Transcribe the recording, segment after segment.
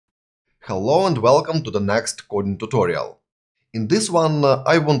Hello and welcome to the next coding tutorial. In this one,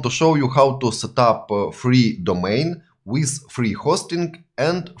 I want to show you how to set up a free domain with free hosting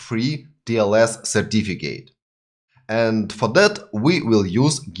and free TLS certificate. And for that, we will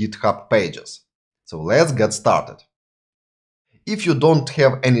use GitHub Pages. So let's get started. If you don't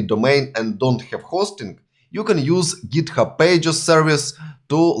have any domain and don't have hosting, you can use GitHub Pages service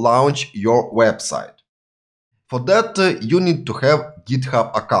to launch your website. For that, you need to have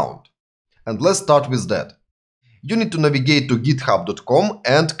GitHub account. And let's start with that. You need to navigate to github.com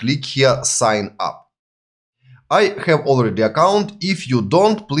and click here Sign Up. I have already account. If you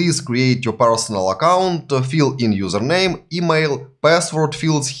don't, please create your personal account, fill in username, email, password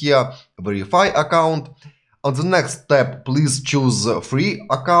fields here, verify account. On the next step, please choose free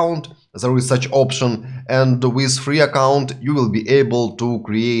account. There is such option, and with free account you will be able to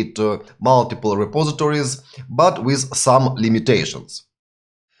create multiple repositories, but with some limitations.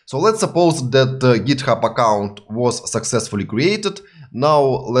 So let's suppose that the GitHub account was successfully created. Now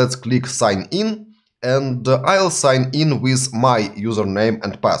let's click Sign In, and I'll sign in with my username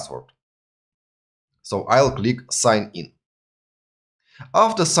and password. So I'll click Sign In.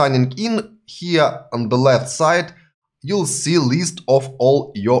 After signing in, here on the left side, you'll see list of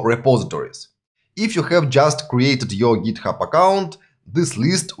all your repositories. If you have just created your GitHub account, this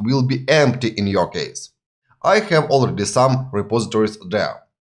list will be empty in your case. I have already some repositories there.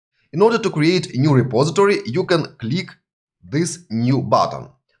 In order to create a new repository, you can click this new button.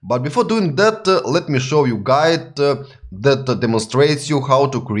 But before doing that, let me show you a guide that demonstrates you how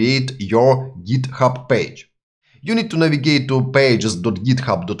to create your GitHub page. You need to navigate to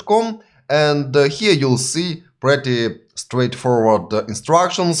pages.github.com, and here you'll see pretty straightforward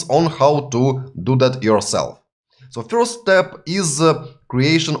instructions on how to do that yourself. So first step is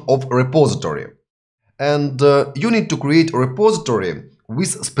creation of a repository. And you need to create a repository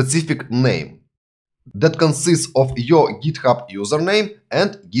with specific name that consists of your GitHub username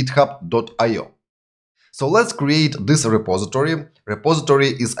and github.io. So let's create this repository. Repository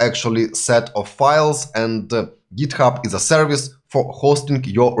is actually a set of files, and GitHub is a service for hosting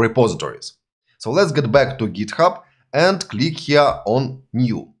your repositories. So let's get back to GitHub and click here on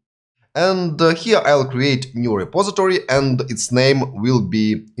New. And here I'll create new repository, and its name will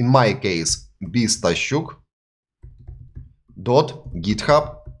be, in my case,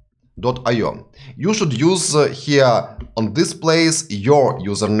 bstashuk.github.io. You should use here on this place your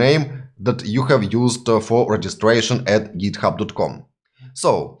username that you have used for registration at github.com.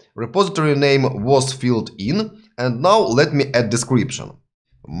 So, repository name was filled in, and now let me add description.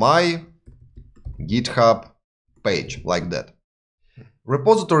 My GitHub page, like that.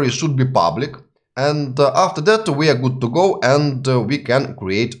 Repository should be public, and after that we are good to go, and we can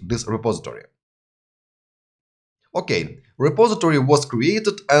create this repository. Okay, repository was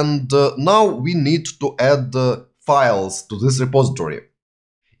created, and now we need to add files to this repository.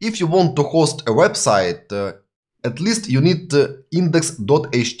 If you want to host a website, at least you need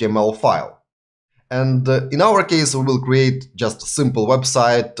index.html file. And in our case, we will create just a simple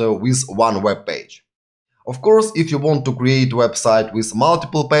website with one web page. Of course, if you want to create a website with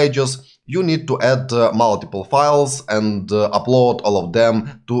multiple pages, you need to add multiple files and upload all of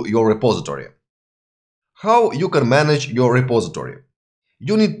them to your repository. How you can manage your repository?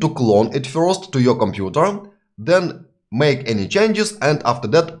 You need to clone it first to your computer, then make any changes, and after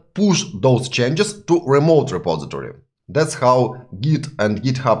that push those changes to remote repository. That's how Git and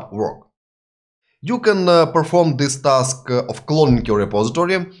GitHub work. You can perform this task of cloning your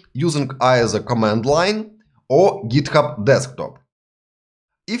repository using either command line or GitHub desktop.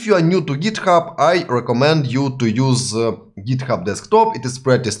 If you are new to GitHub, I recommend you to use GitHub desktop. It is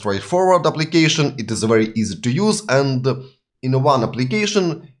pretty straightforward application, it is very easy to use, and in one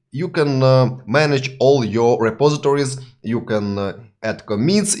application you can manage all your repositories, you can add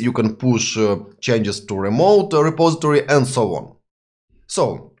commits, you can push changes to remote repository, and so on.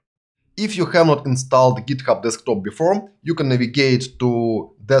 So, if you have not installed GitHub desktop before, you can navigate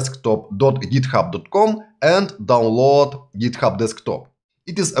to desktop.github.com and download GitHub desktop.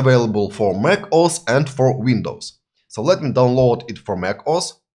 It is available for Mac OS and for Windows. So let me download it for Mac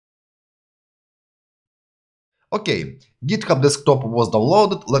OS. Okay, GitHub desktop was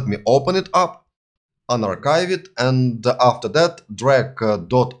downloaded. Let me open it up, unarchive it, and after that drag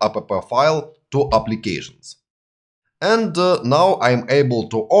 .app file to applications. And now I'm able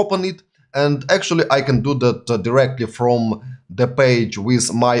to open it, and actually I can do that directly from the page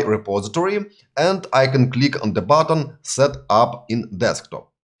with my repository, and I can click on the button Set up in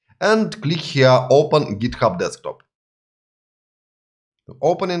desktop and click here Open GitHub desktop.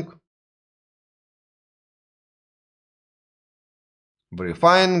 Opening.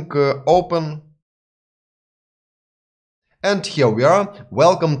 verifying, open. And here we are.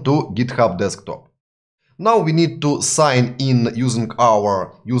 Welcome to GitHub Desktop. Now we need to sign in using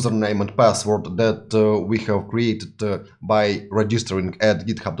our username and password that we have created by registering at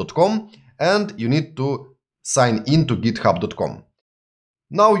github.com, and you need to sign in to github.com.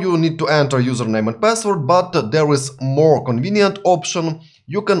 Now you need to enter username and password, but there is more convenient option.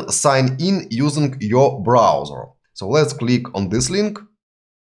 You can sign in using your browser. So let's click on this link,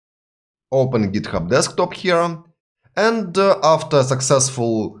 open GitHub Desktop here, and after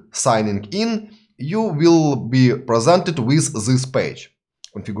successful signing in, you will be presented with this page,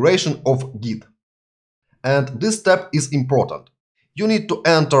 configuration of Git. And this step is important. You need to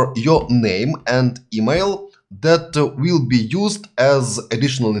enter your name and email that will be used as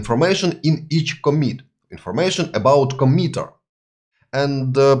additional information in each commit, information about committer.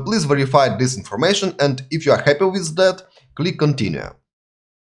 And please verify this information, and if you are happy with that, click continue.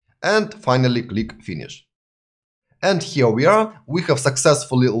 And finally click finish. And here we are. We have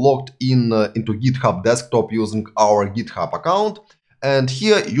successfully logged in into GitHub Desktop using our GitHub account. And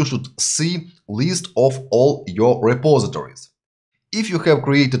here you should see list of all your repositories. If you have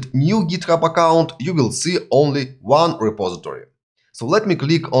created new GitHub account, you will see only one repository. So let me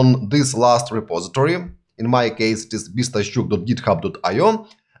click on this last repository. In my case, it is bistashuk.github.io.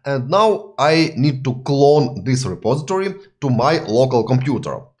 And now I need to clone this repository to my local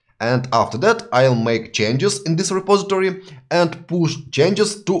computer. And after that, I'll make changes in this repository and push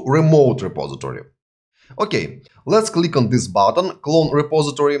changes to remote repository. Okay, let's click on this button, clone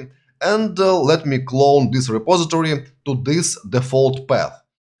repository, and let me clone this repository to this default path,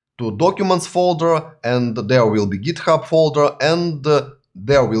 to documents folder, and there will be GitHub folder, and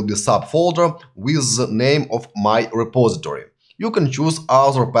there will be subfolder with the name of my repository. You can choose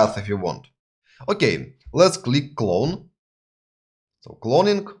other path if you want. Okay, let's click clone. So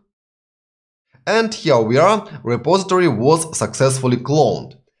cloning. And here we are, repository was successfully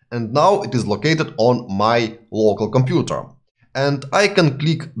cloned, and now it is located on my local computer. And I can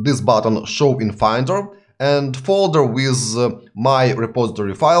click this button Show in Finder, and folder with my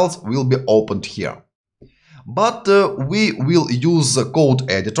repository files will be opened here. But we will use the code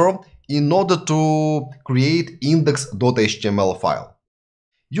editor in order to create index.html file.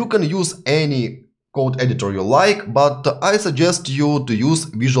 You can use any code editor you like, but I suggest you to use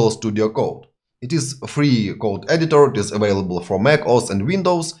Visual Studio Code. It is a free code editor, it is available for Mac OS and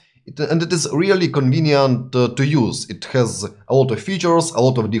Windows, and it is really convenient to use. It has a lot of features, a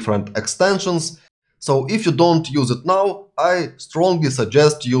lot of different extensions. So if you don't use it now, I strongly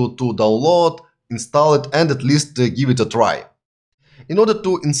suggest you to download, install it, and at least give it a try. In order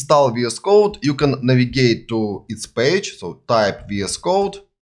to install VS Code, you can navigate to its page, so type VS Code.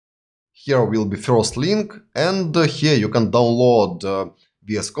 Here will be first link, and here you can download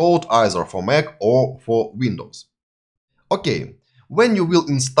VS Code either for Mac or for Windows. Okay, when you will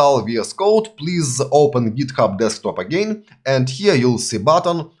install VS Code, please open GitHub Desktop again, and here you'll see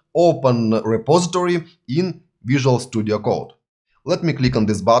button Open Repository in Visual Studio Code. Let me click on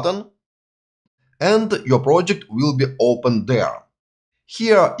this button, and your project will be opened there.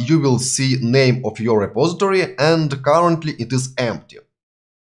 Here you will see name of your repository, and currently it is empty.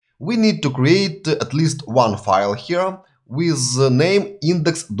 We need to create at least one file here with the name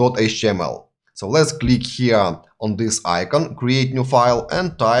index.html. So let's click here on this icon, create new file,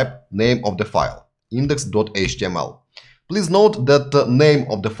 and type name of the file, index.html. Please note that the name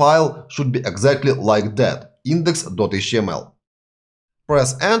of the file should be exactly like that, index.html.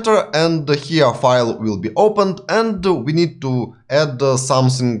 Press enter, and here file will be opened, and we need to add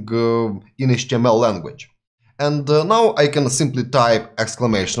something in HTML language. And now I can simply type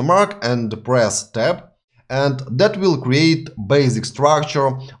exclamation mark and press tab, and that will create basic structure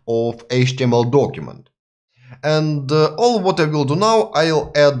of HTML document. And all what I will do now,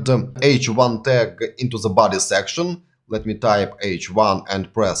 I'll add h1 tag into the body section. Let me type h1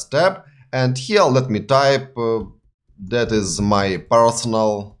 and press tab, and here let me type that is my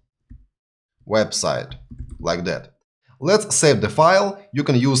personal website, like that. Let's save the file. You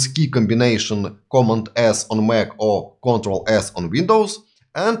can use key combination Command S on Mac or Ctrl S on Windows.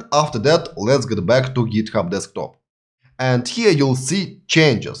 And after that, let's get back to GitHub Desktop. And here you'll see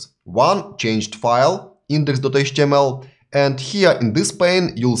changes. One changed file, index.html, and here in this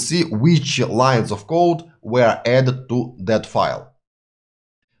pane you'll see which lines of code were added to that file.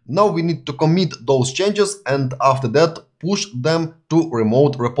 Now we need to commit those changes, and after that push them to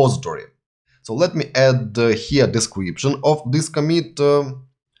remote repository. So let me add here description of this commit,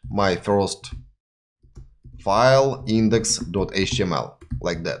 my first file index.html,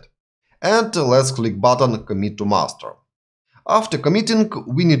 like that. And let's click button commit to master. After committing,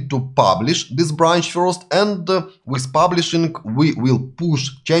 we need to publish this branch first, and with publishing, we will push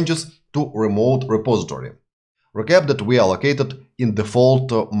changes to remote repository. Recap that we are located in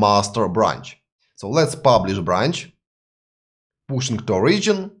default master branch. So let's publish branch, pushing to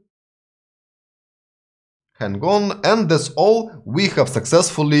origin. Hang on, and that's all. We have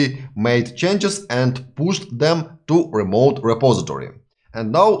successfully made changes and pushed them to remote repository.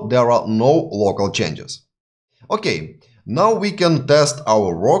 And now there are no local changes. Okay, now we can test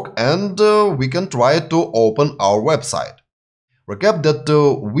our work, and we can try to open our website. Recap that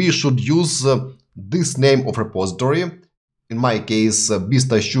we should use this name of repository, in my case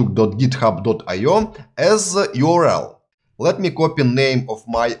bistashuk.github.io, as URL. Let me copy name of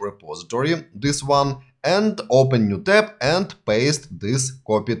my repository, this one, and open new tab and paste this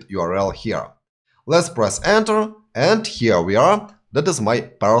copied URL here. Let's press enter, and here we are. That is my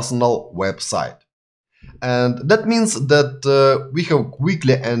personal website. And that means that we have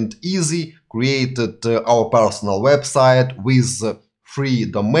quickly and easy created our personal website with free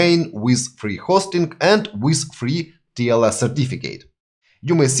domain, with free hosting, and with free TLS certificate.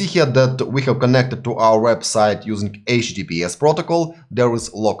 You may see here that we have connected to our website using HTTPS protocol. There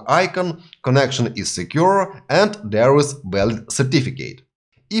is log icon, connection is secure, and there is valid certificate.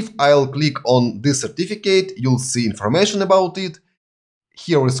 If I'll click on this certificate, you'll see information about it.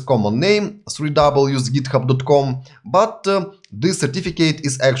 Here is common name 3ws.github.com, but this certificate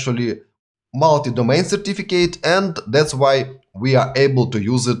is actually multi-domain certificate, and that's why we are able to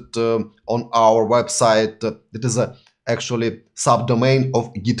use it on our website. That is actually subdomain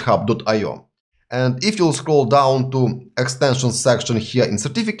of github.io. And if you'll scroll down to extensions section here in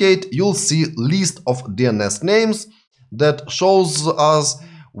certificate, you'll see list of DNS names that shows us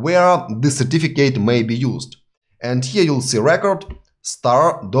where this certificate may be used. And here you'll see record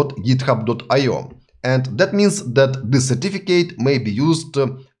star.github.io, and that means that this certificate may be used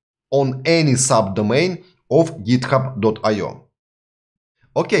on any subdomain of github.io.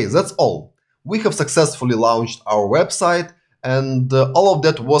 Okay, that's all. We have successfully launched our website, and all of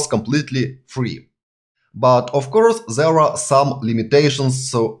that was completely free. But of course, there are some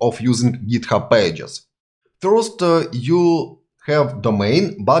limitations of using GitHub Pages. First, you have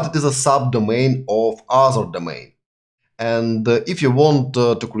domain, but it is a subdomain of other domain. And if you want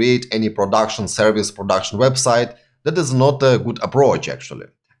to create any production service, production website, that is not a good approach actually.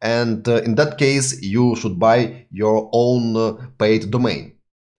 And in that case, you should buy your own paid domain.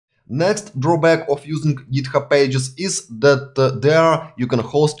 Next drawback of using GitHub Pages is that there you can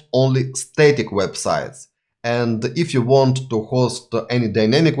host only static websites. And if you want to host any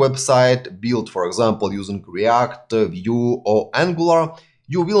dynamic website built, for example, using React, Vue, or Angular,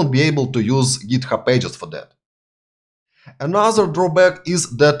 you won't be able to use GitHub Pages for that. Another drawback is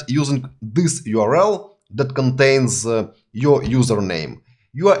that using this URL that contains your username,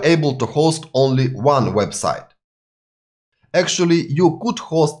 you are able to host only one website. Actually, you could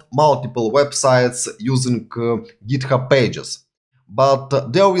host multiple websites using GitHub Pages,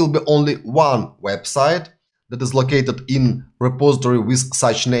 but there will be only one website that is located in repository with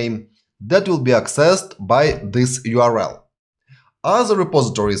such name that will be accessed by this URL. Other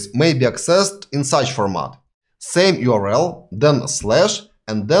repositories may be accessed in such format. Same URL, then slash,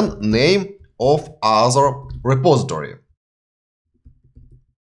 and then name of other repository.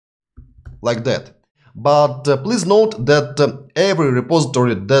 Like that. But please note that every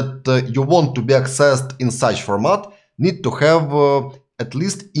repository that you want to be accessed in such format need to have at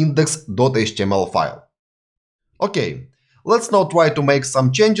least index.html file. Okay, let's now try to make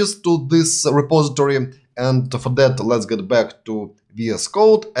some changes to this repository, and for that let's get back to VS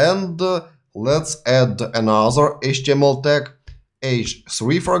Code and let's add another HTML tag,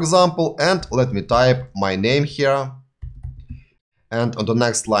 h3 for example, and let me type my name here. And on the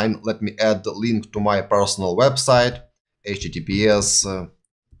next line, let me add the link to my personal website,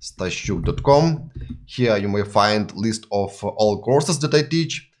 https://stashuk.com. Here you may find list of all courses that I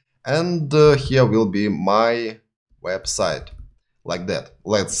teach, and here will be my website, like that.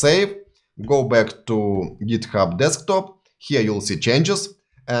 Let's save, go back to GitHub desktop. Here you'll see changes,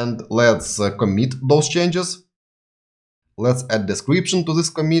 and let's commit those changes. Let's add description to this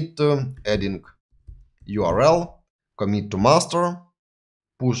commit, adding URL, commit to master,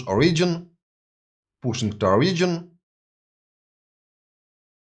 push origin, pushing to origin.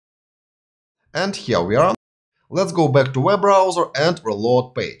 And here we are. Let's go back to web browser and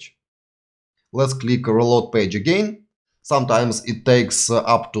reload page. Let's click reload page again. Sometimes it takes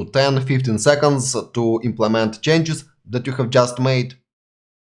up to 10-15 seconds to implement changes that you have just made.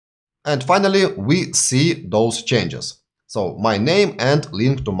 And finally, we see those changes. So my name and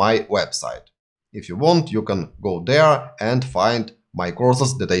link to my website. If you want, you can go there and find my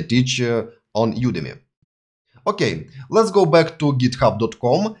courses that I teach on Udemy. Okay, let's go back to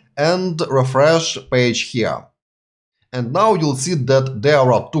github.com and refresh page here. And now you'll see that there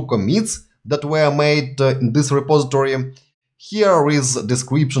are 2 commits that were made in this repository. Here is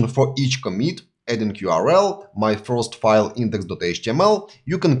description for each commit, adding URL, my first file index.html.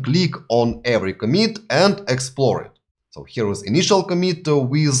 You can click on every commit and explore it. So here is initial commit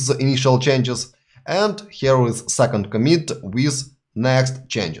with initial changes, and here is second commit with next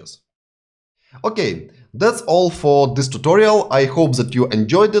changes. Okay, that's all for this tutorial. I hope that you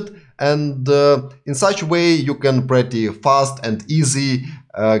enjoyed it, and in such way you can pretty fast and easy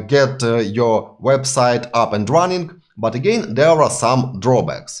get your website up and running. But again, there are some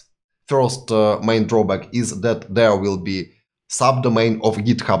drawbacks. First main drawback is that there will be subdomain of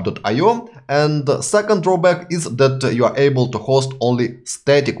github.io, and second drawback is that you are able to host only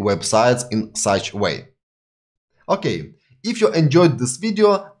static websites in such way. Okay, if you enjoyed this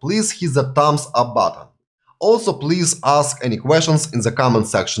video, please hit the thumbs up button. Also, please ask any questions in the comment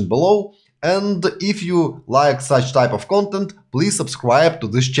section below, and if you like such type of content, please subscribe to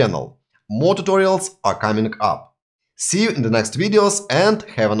this channel. More tutorials are coming up. See you in the next videos and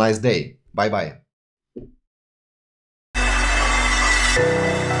have a nice day. Bye bye.